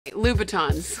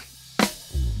Louboutins.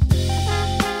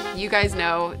 You guys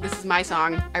know this is my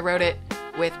song. I wrote it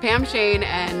with Pam Sheyne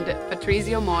and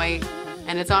Patrizio,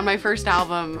 and it's on my first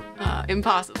album,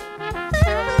 Impossible.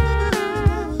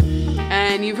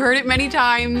 And you've heard it many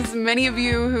times. Many of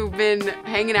you who've been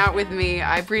hanging out with me,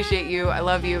 I appreciate you, I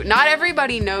love you. Not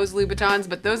everybody knows Louboutins,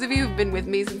 but those of you who've been with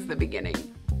me since the beginning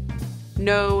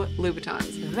know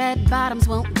Louboutins. Red bottoms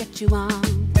won't get you on.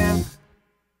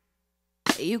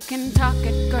 You can talk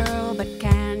it, girl, but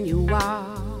can you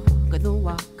walk the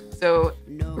walk? So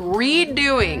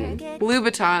redoing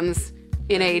Louboutins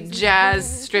in a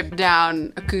jazz stripped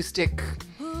down acoustic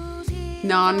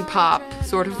non-pop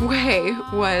sort of way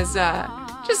was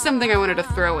just something I wanted to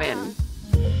throw in.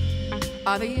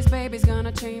 Are these babies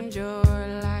gonna change your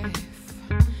life?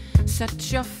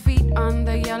 Set your feet on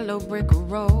the yellow brick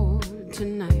road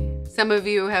tonight. Some of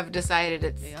you have decided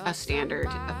it's a standard,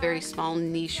 a very small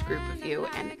niche group of you,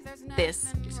 and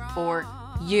this is for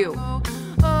you.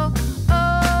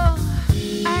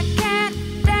 I can't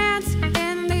dance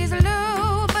in these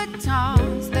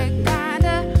Louboutins. They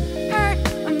kinda hurt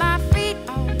my feet.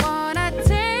 I wanna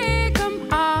take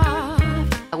them off.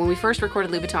 When we first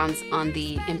recorded Louboutins on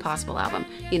the Impossible album,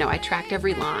 you know, I tracked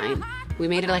every line. We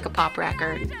made it like a pop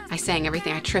record. I sang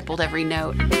everything. I tripled every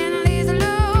note. In these Louboutins.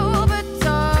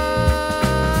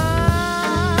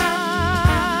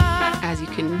 As you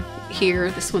can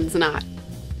hear, this one's not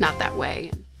that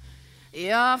way.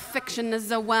 Your fiction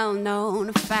is a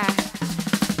well-known fact.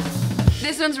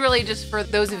 This one's really just for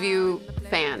those of you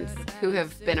fans who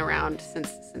have been around since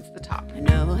the top. I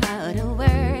know how to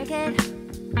work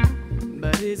it,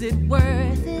 but is it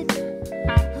worth it?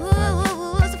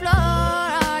 Whose floor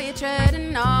are you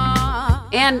treading on?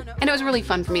 And it was really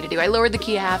fun for me to do. I lowered the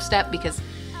key a half step because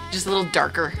it's just a little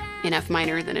darker in F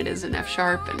minor than it is in F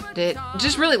sharp, and it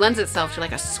just really lends itself to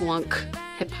like a swunk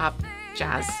hip-hop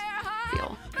jazz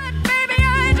feel. Baby,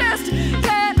 I just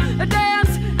can't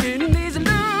dance in these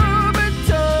Louboutins.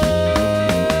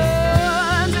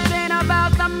 It ain't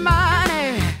about the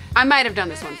money. I might have done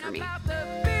this one for me.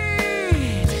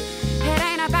 It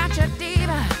ain't about your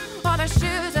diva or the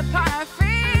shoes upon her feet.